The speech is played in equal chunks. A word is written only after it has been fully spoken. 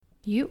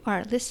You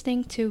are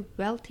listening to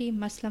Wealthy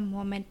Muslim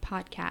Woman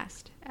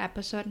Podcast,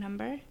 episode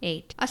number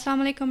 8.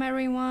 Assalamu alaikum,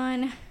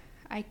 everyone.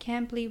 I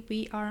can't believe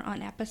we are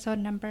on episode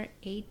number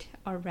 8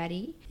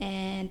 already.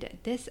 And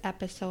this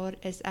episode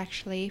is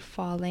actually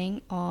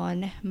falling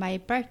on my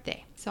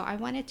birthday. So I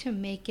wanted to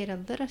make it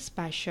a little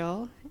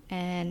special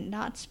and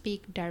not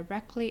speak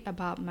directly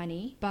about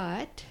money,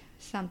 but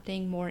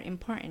something more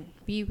important.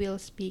 We will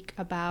speak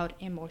about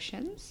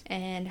emotions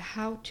and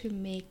how to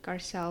make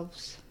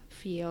ourselves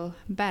feel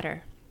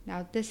better.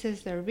 Now, this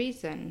is the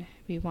reason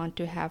we want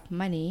to have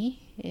money,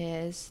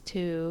 is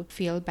to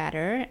feel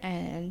better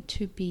and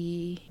to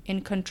be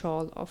in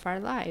control of our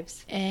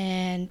lives.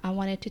 And I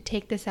wanted to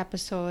take this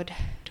episode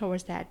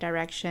towards that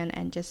direction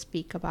and just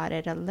speak about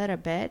it a little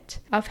bit.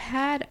 I've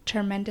had a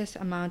tremendous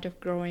amount of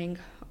growing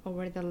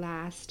over the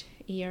last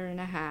year and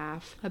a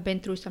half. I've been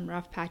through some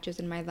rough patches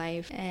in my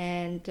life,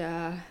 and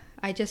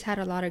I just had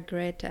a lot of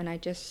grit, and I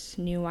just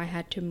knew I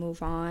had to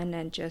move on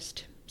and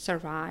just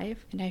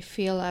survive. And I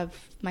feel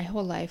my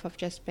whole life I've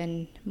just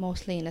been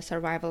mostly in a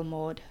survival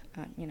mode.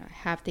 I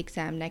have the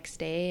exam next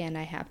day and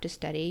I have to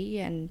study,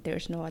 and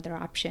there's no other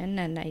option,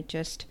 and I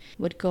just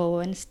would go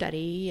and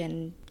study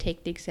and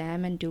take the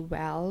exam and do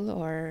well,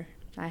 or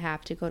I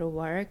have to go to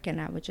work and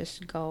I would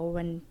just go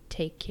and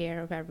take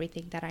care of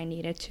everything that I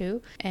needed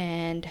to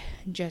and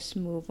just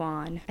move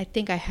on. I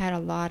think I had a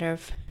lot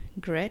of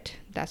grit,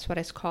 that's what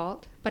it's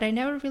called, but I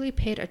never really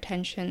paid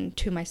attention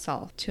to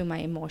myself, to my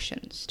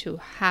emotions, to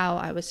how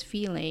I was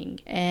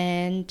feeling.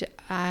 And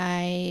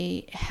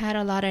I had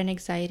a lot of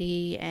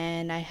anxiety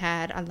and I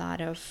had a lot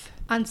of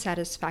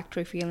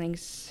unsatisfactory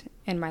feelings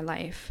in my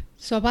life.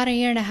 So about a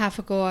year and a half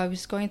ago, I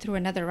was going through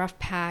another rough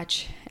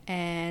patch,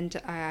 and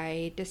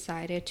I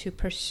decided to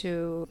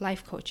pursue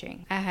life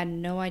coaching. I had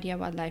no idea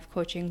what life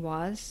coaching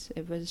was.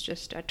 It was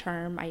just a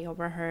term I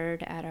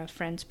overheard at a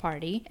friend's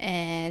party.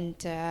 And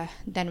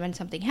then when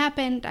something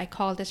happened, I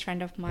called this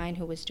friend of mine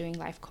who was doing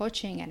life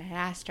coaching, and I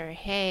asked her,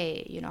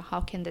 hey,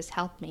 how can this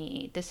help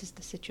me? This is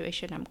the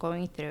situation I'm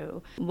going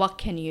through. What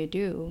can you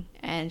do?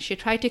 And she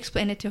tried to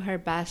explain it to her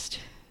best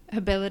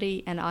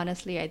ability, and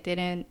honestly, I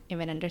didn't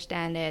even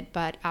understand it,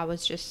 but I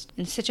was just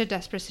in such a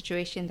desperate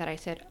situation that I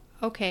said,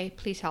 okay,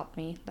 please help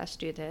me, let's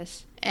do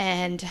this.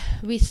 And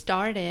we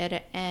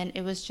started, and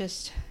it was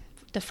just,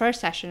 the first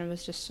session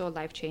was just so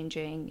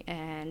life-changing,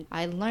 and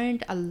I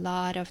learned a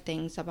lot of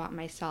things about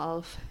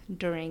myself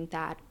during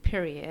that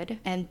period.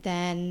 And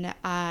then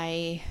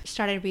I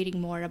started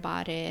reading more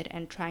about it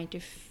and trying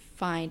to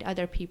find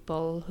other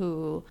people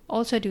who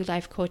also do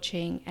life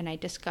coaching, and I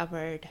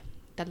discovered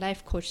the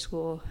Life Coach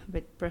School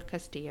with Brooke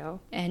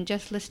Castillo. And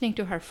just listening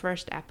to her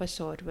first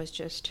episode was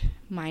just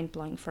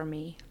mind-blowing for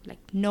me. Like,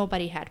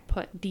 nobody had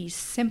put these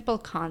simple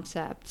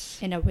concepts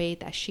in a way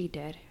that she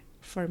did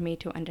for me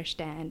to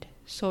understand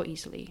so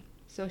easily.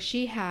 So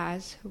she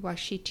has what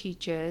she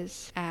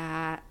teaches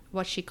at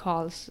what she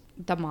calls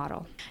the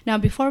model. Now,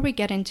 before we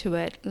get into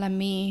it, let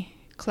me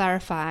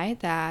clarify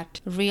that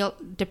real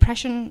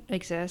depression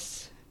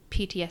exists,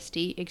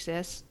 PTSD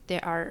exists.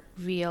 There are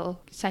real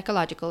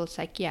psychological,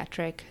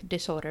 psychiatric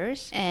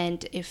disorders.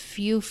 And if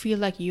you feel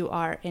like you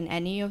are in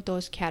any of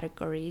those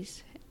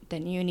categories,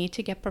 then you need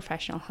to get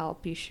professional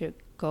help. You should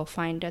go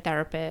find a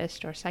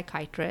therapist or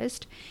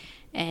psychiatrist.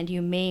 And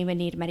you may even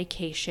need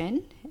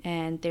medication.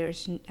 And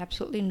there's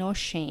absolutely no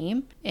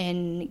shame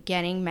in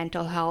getting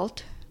mental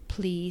health.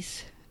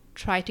 Please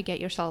try to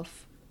get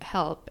yourself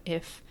help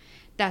if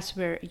that's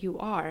where you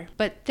are.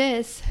 But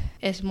this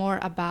is more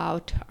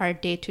about our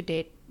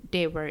day-to-day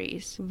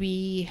worries.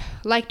 We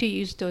like to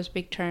use those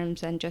big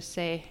terms and just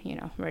say,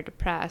 we're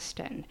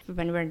depressed, and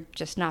when we're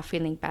just not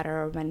feeling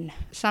better, or when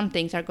some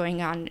things are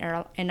going on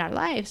in our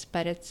lives,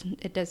 but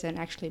it doesn't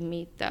actually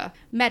meet the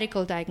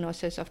medical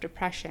diagnosis of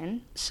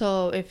depression.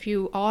 So if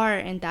you are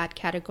in that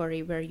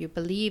category where you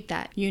believe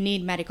that you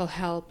need medical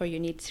help or you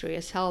need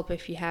serious help,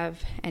 if you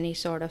have any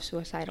sort of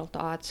suicidal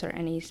thoughts or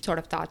any sort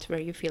of thoughts where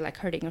you feel like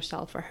hurting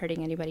yourself or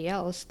hurting anybody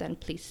else, then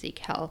please seek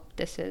help.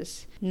 This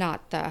is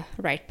not the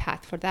right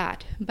path for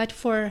that. But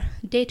for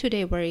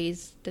day-to-day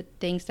worries, the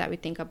things that we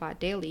think about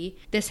daily,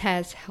 this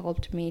has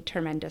helped me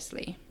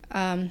tremendously.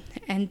 And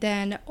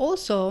then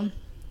also,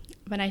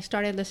 when I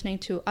started listening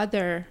to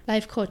other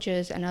life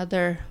coaches and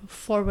other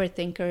forward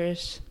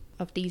thinkers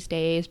of these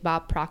days,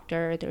 Bob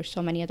Proctor, there's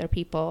so many other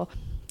people,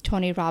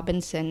 Tony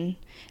Robinson,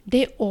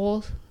 they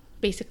all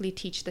basically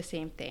teach the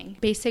same thing.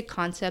 Basic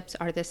concepts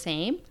are the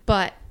same,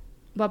 but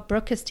what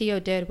Brooke Castillo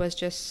did was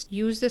just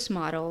use this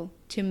model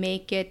to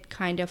make it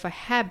kind of a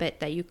habit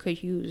that you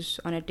could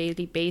use on a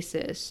daily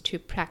basis to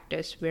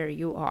practice where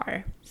you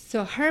are.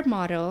 So her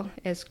model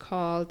is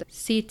called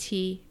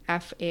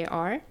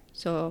CTFAR.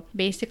 So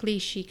basically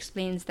she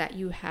explains that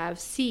you have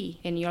C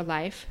in your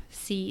life.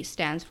 C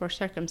stands for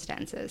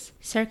circumstances.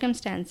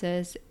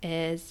 Circumstances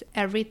is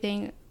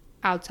everything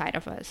outside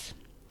of us.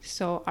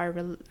 So our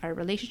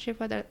relationship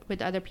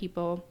with other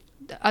people,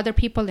 the other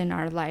people in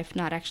our life,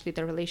 not actually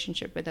the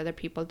relationship with other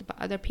people, but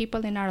other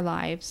people in our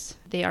lives,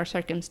 they are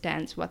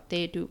circumstance, what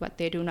they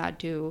do not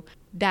do,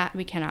 that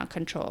we cannot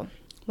control.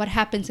 What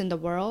happens in the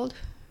world,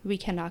 we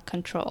cannot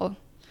control.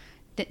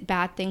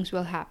 bad things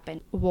will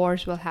happen.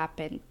 Wars will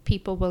happen.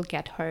 People will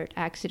get hurt.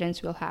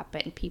 Accidents will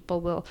happen.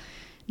 People will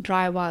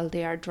drive while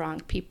they are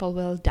drunk. People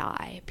will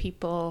die.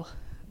 People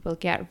will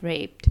get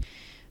raped.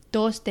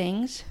 Those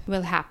things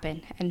will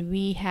happen, and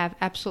we have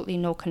absolutely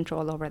no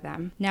control over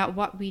them. Now,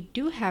 what we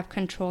do have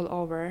control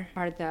over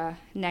are the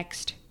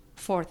next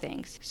 4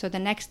 things. So the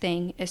next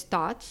thing is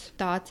thoughts.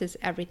 Thoughts is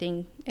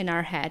everything in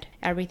our head,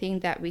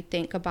 everything that we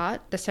think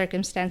about, the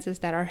circumstances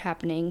that are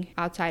happening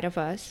outside of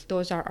us.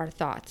 Those are our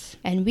thoughts.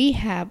 And we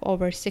have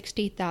over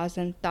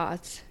 60,000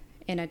 thoughts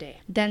in a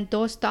day. Then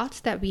those thoughts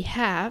that we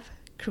have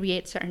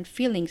create certain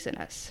feelings in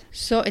us.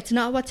 So it's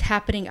not what's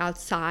happening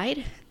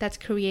outside that's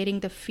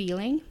creating the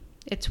feeling.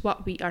 It's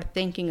what we are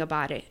thinking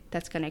about it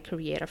that's going to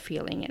create a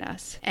feeling in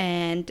us.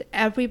 And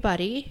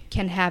everybody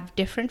can have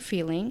different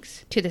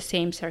feelings to the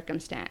same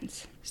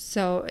circumstance.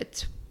 So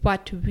it's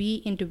what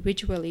we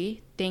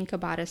individually think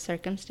about a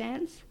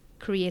circumstance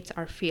creates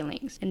our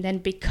feelings. And then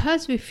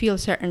because we feel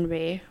certain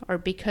way, or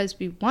because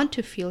we want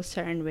to feel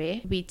certain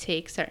way, we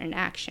take certain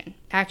action.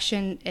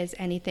 Action is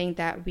anything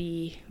that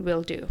we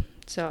will do.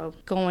 So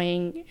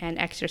going and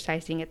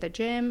exercising at the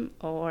gym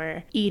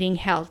or eating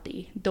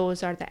healthy,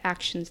 those are the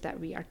actions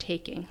that we are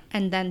taking.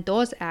 And then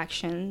those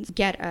actions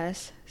get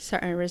us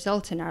certain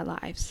results in our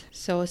lives.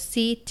 So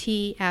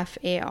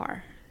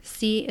CTFAR.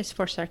 C is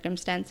for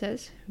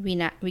circumstances.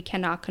 We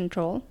cannot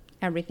control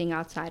everything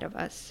outside of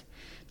us.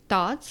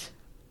 Thoughts,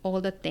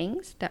 all the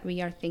things that we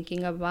are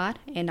thinking about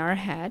in our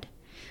head,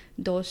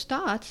 those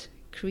thoughts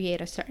create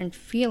a certain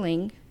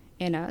feeling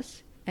in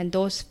us, and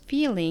those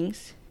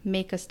feelings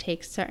make us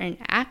take certain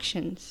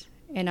actions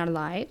in our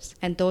lives,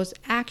 and those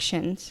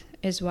actions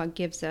is what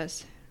gives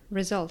us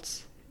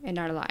results in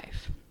our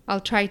life.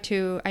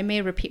 I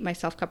may repeat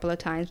myself a couple of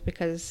times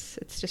because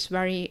it's just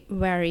very,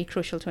 very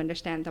crucial to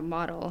understand the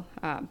model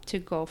to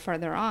go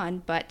further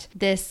on, but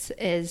this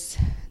is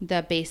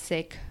the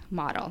basic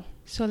model.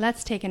 So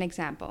let's take an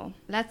example.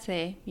 Let's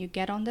say you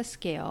get on the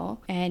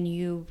scale and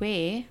you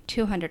weigh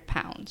 200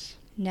 pounds.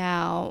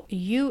 Now,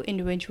 you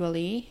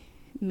individually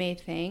may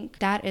think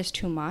that is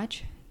too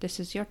much. This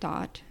is your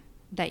thought,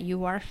 that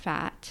you are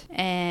fat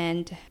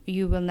and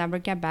you will never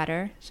get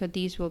better. So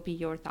these will be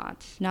your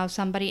thoughts. Now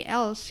somebody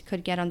else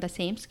could get on the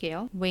same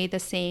scale, weigh the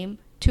same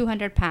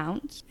 200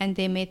 pounds, and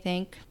they may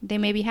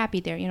be happy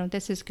there.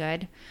 This is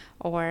good.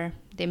 Or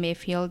they may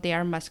feel they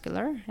are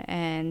muscular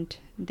and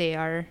they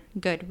are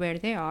good where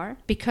they are.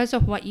 Because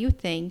of what you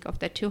think of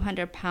the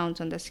 200 pounds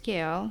on the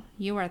scale,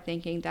 you are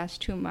thinking that's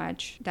too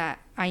much, that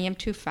I am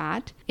too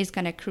fat, is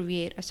going to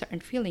create a certain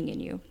feeling in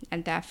you.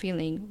 And that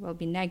feeling will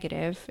be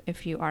negative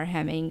if you are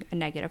having a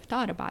negative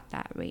thought about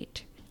that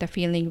weight. The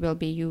feeling will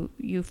be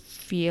you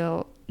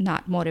feel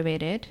not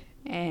motivated.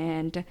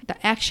 And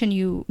the action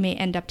you may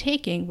end up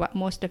taking, what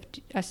most of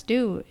us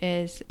do,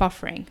 is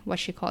buffering. What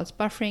she calls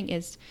buffering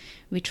is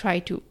we try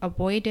to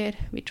avoid it,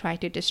 we try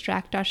to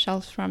distract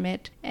ourselves from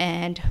it,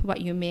 and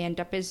what you may end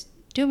up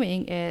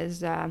doing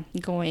is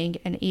going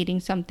and eating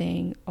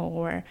something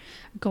or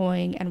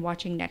going and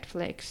watching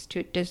Netflix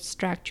to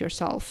distract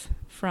yourself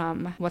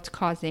from what's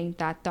causing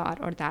that thought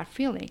or that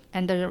feeling.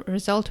 And the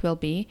result will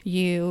be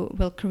you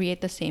will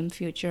create the same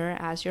future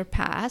as your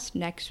past.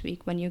 Next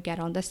week when you get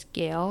on the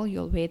scale,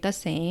 you'll weigh the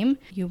same.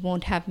 You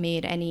won't have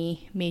made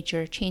any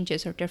major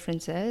changes or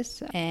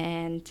differences,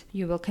 and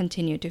you will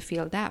continue to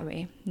feel that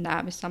way.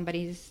 Now, if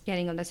somebody's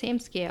getting on the same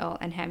scale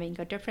and having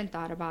a different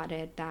thought about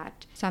it,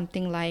 that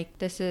something like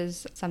this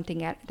is something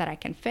that I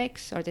can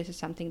fix, or this is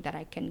something that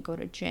I can go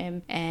to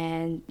gym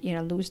and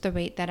lose the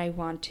weight that I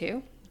want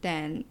to,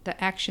 then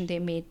the action they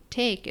may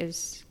take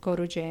is go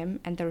to gym,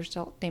 and the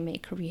result they may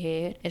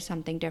create is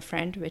something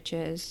different, which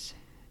is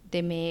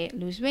they may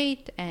lose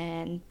weight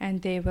and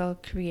they will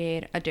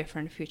create a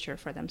different future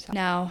for themselves.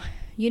 Now,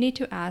 you need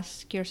to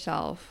ask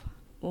yourself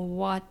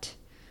what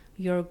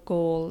your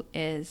goal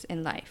is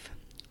in life.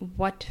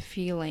 What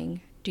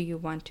feeling do you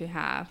want to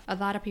have? A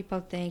lot of people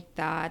think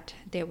that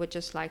they would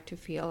just like to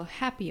feel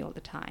happy all the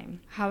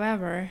time.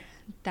 However,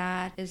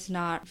 that is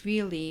not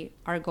really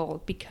our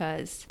goal,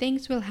 because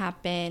things will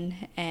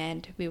happen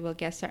and we will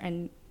get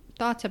certain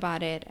thoughts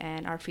about it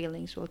and our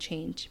feelings will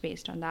change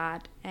based on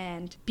that.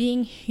 And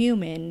being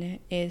human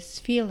is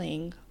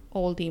feeling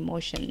all the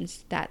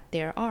emotions that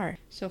there are.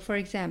 So for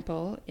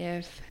example,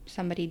 if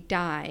somebody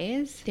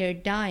dies, their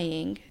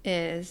dying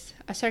is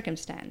a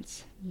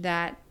circumstance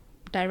that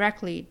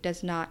directly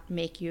does not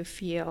make you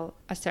feel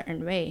a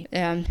certain way.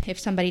 If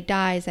somebody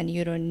dies and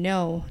you don't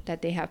know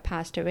that they have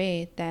passed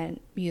away, then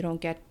you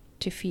don't get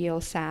to feel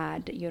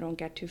sad. You don't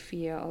get to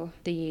feel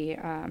the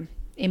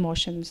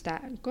emotions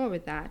that go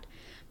with that.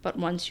 But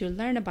once you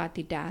learn about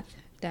the death,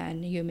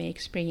 then you may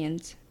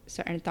experience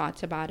certain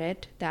thoughts about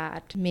it,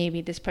 that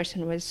maybe this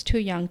person was too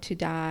young to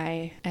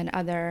die, and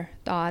other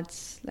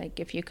thoughts like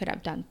if you could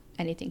have done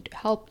anything to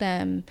help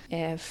them,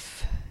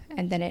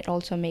 and then it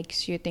also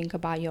makes you think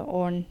about your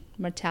own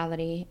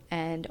mortality,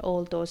 and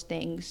all those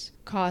things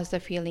cause the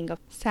feeling of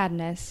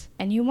sadness,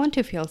 and you want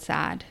to feel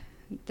sad.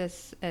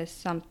 This is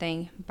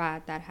something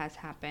bad that has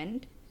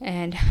happened.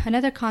 And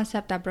another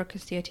concept that Brooke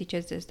Castillo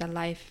teaches is that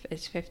life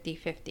is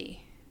 50-50.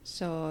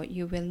 So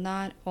you will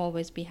not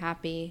always be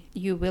happy.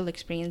 You will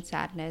experience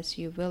sadness.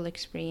 You will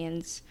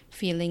experience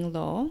feeling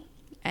low.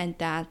 And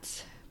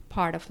that's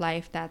part of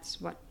life.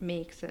 That's what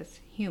makes us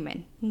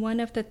human. One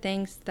of the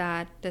things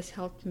that this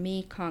helped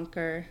me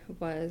conquer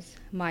was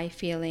my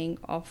feeling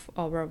of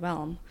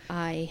overwhelm.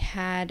 I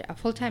had a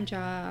full-time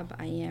job.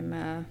 I am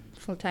a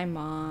full-time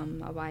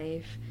mom, a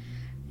wife.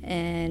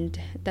 And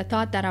the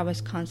thought that I was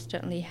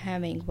constantly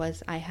having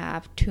was I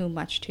have too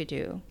much to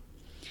do.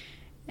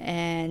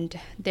 And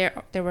there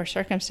were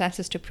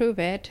circumstances to prove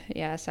it.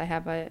 Yes, I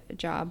have a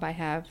job, I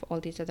have all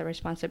these other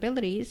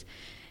responsibilities,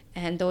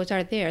 and those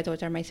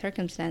are my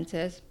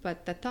circumstances.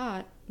 But the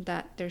thought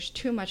that there's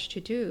too much to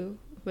do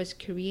was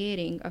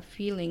creating a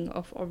feeling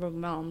of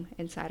overwhelm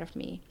inside of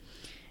me.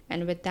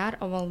 And with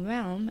that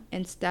overwhelm,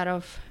 instead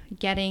of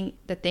getting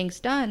the things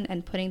done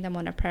and putting them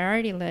on a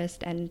priority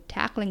list and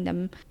tackling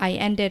them, I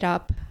ended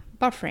up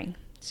buffering.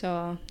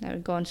 So I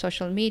would go on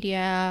social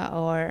media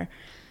or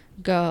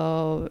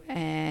go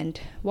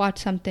and watch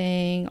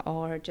something,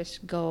 or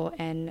just go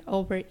and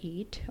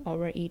overeat.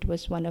 Overeat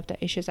was one of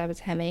the issues I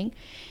was having.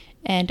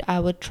 And I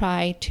would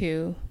try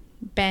to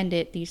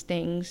bandit these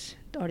things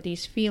or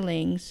these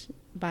feelings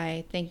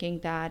by thinking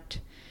that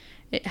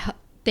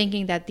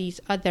these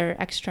other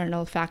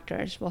external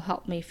factors will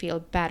help me feel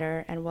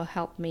better and will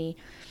help me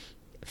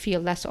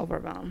feel less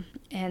overwhelmed.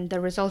 And the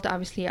result,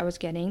 obviously, I was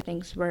getting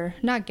things were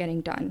not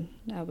getting done.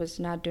 I was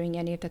not doing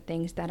any of the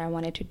things that I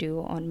wanted to do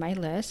on my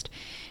list.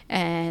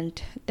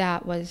 And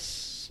that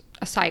was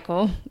a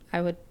cycle.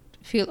 I would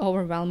feel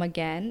overwhelmed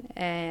again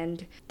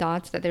and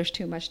thoughts that there's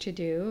too much to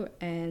do,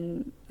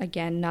 and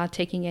again not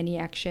taking any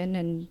action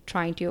and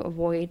trying to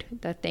avoid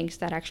the things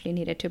that actually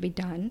needed to be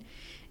done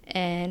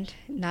and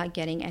not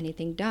getting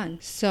anything done.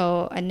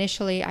 So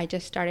initially I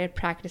just started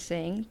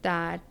practicing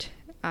that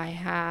I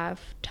have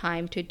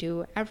time to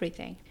do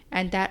everything,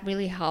 and that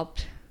really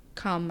helped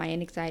calm my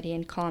anxiety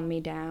and calm me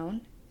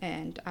down.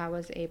 And I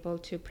was able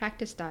to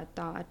practice that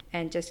thought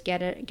and just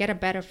get a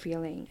better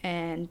feeling.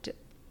 And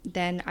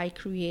then I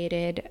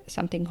created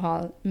something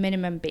called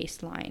minimum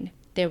baseline.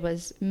 There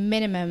was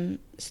minimum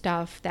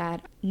stuff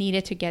that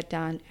needed to get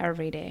done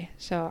every day.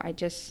 So I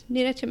just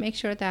needed to make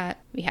sure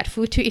that we had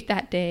food to eat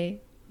that day,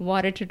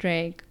 water to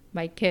drink,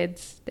 my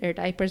kids, their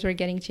diapers were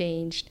getting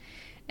changed,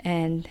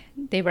 and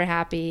they were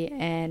happy,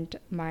 and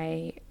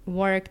my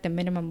work, the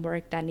minimum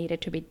work that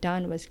needed to be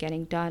done, was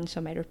getting done.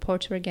 So my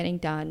reports were getting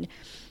done,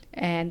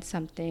 and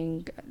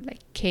something like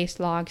case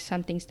logs,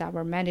 some things that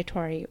were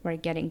mandatory were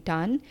getting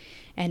done,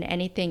 and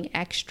anything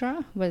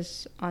extra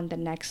was on the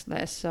next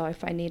list. So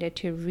if I needed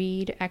to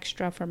read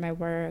extra for my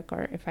work,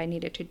 or if I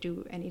needed to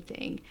do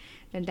anything,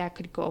 then that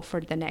could go for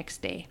the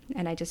next day.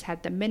 And I just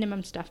had the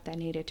minimum stuff that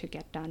needed to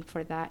get done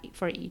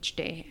for each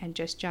day, and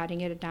just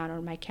jotting it down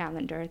on my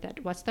calendar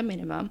that what's the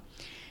minimum,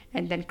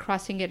 and then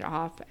crossing it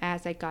off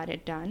as I got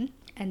it done.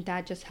 And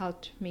that just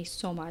helped me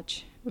so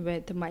much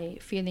with my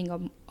feeling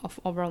of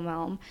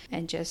overwhelm,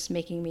 and just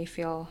making me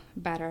feel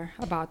better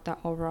about the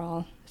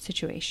overall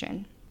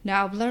situation.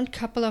 Now, I've learned a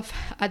couple of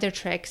other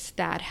tricks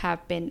that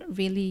have been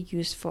really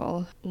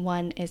useful.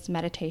 One is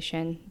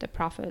meditation. The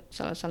Prophet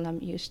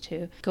ﷺ used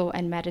to go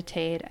and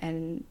meditate,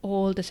 and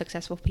all the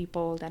successful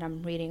people that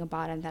I'm reading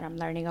about and that I'm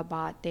learning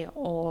about, they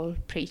all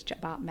preached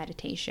about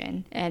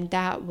meditation. And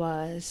that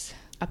was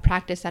a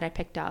practice that I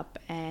picked up,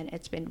 and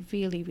it's been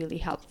really, really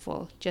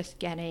helpful. Just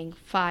getting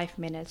 5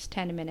 minutes,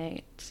 10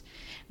 minutes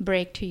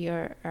break to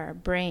your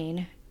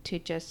brain to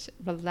just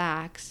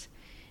relax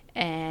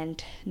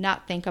and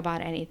not think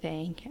about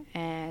anything,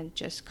 and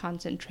just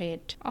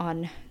concentrate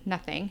on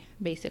nothing,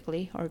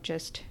 basically, or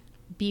just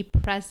be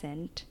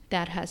present.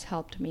 That has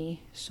helped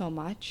me so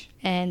much.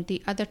 And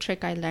the other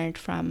trick I learned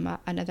from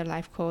another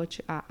life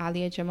coach,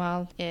 Alia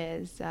Jamal,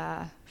 is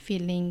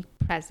feeling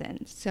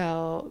present.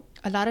 So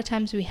a lot of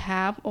times we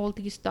have all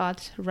these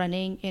thoughts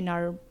running in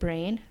our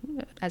brain.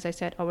 As I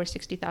said, over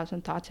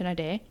 60,000 thoughts in a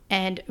day.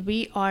 And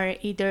we are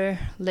either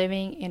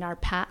living in our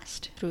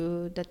past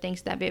through the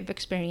things that we've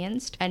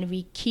experienced, and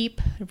we keep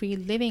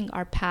reliving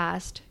our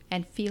past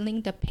and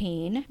feeling the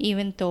pain,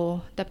 even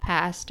though the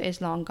past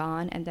is long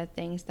gone and the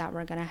things that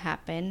were going to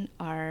happen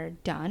are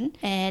done.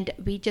 And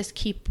we just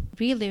keep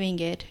reliving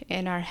it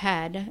in our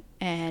head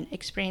and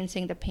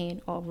experiencing the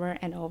pain over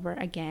and over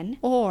again.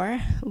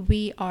 Or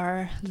we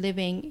are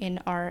living in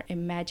our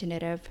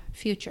imaginative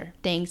future,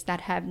 things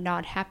that have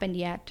not happened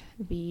yet.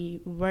 We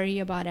worry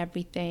about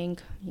everything.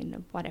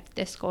 What if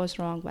this goes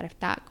wrong? What if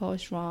that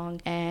goes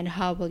wrong? And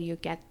how will you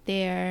get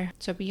there?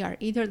 So we are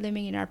either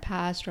living in our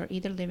past or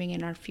either living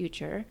in our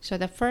future. So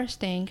the first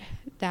thing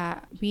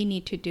that we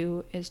need to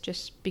do is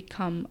just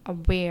become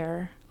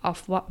aware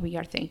of what we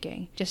are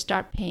thinking. Just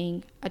start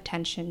paying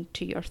attention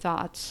to your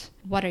thoughts.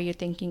 What are you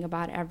thinking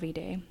about every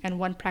day? And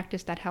one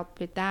practice that helped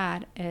with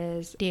that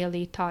is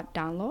daily thought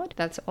download.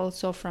 That's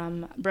also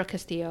from Brooke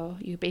Castillo.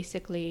 You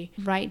basically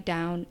write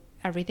down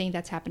everything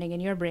that's happening in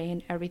your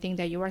brain, everything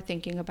that you are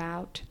thinking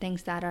about,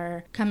 things that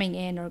are coming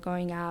in or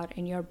going out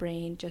in your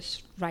brain,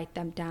 just write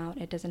them down.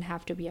 It doesn't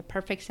have to be a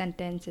perfect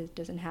sentence. It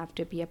doesn't have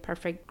to be a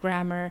perfect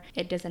grammar.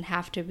 It doesn't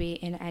have to be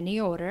in any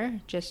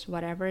order. Just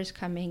whatever is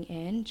coming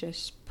in,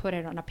 just put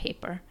it on a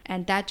paper.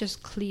 And that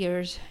just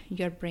clears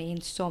your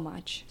brain so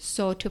much.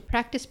 So to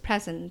practice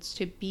presence,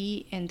 to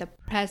be in the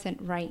present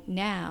right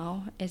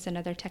now is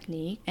another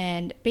technique.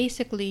 And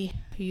basically,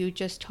 you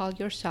just tell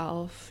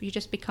yourself, you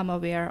just become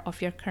aware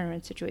of your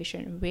current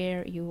situation,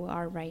 where you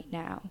are right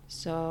now.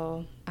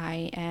 So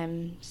I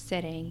am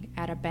sitting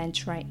at a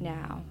bench right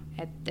now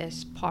at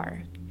this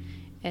park.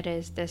 It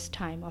is this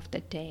time of the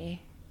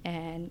day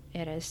and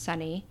it is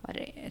sunny, but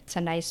it's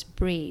a nice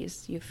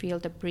breeze. You feel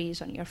the breeze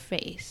on your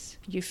face.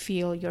 You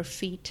feel your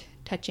feet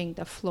touching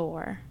the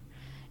floor,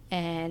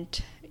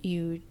 and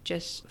you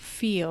just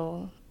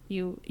feel,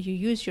 you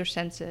use your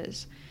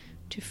senses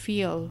to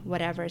feel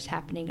whatever is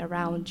happening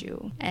around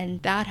you.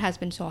 And that has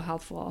been so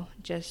helpful,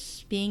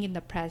 just being in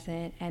the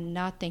present and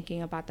not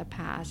thinking about the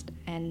past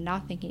and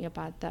not thinking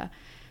about the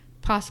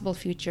possible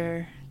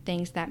future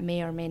things that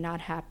may or may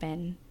not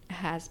happen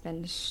has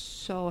been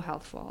so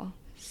helpful.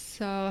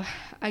 So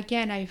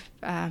again,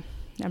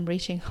 I'm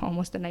reaching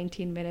almost the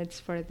 19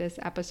 minutes for this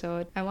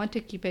episode. I want to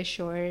keep it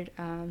short,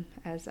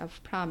 as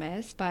I've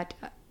promised, but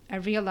I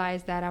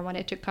realized that I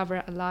wanted to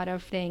cover a lot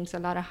of things, a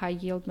lot of high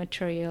yield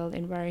material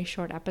in very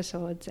short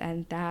episodes,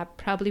 and that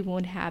probably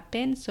won't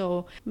happen.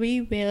 So we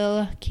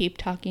will keep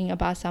talking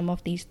about some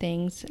of these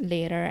things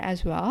later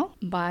as well.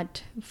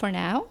 But for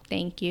now,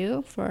 thank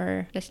you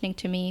for listening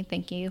to me.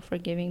 Thank you for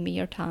giving me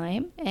your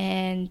time.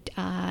 And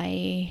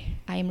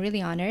I'm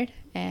really honored,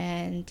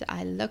 and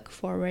I look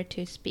forward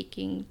to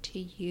speaking to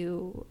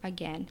you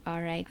again.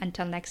 All right.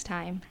 Until next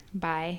time. Bye.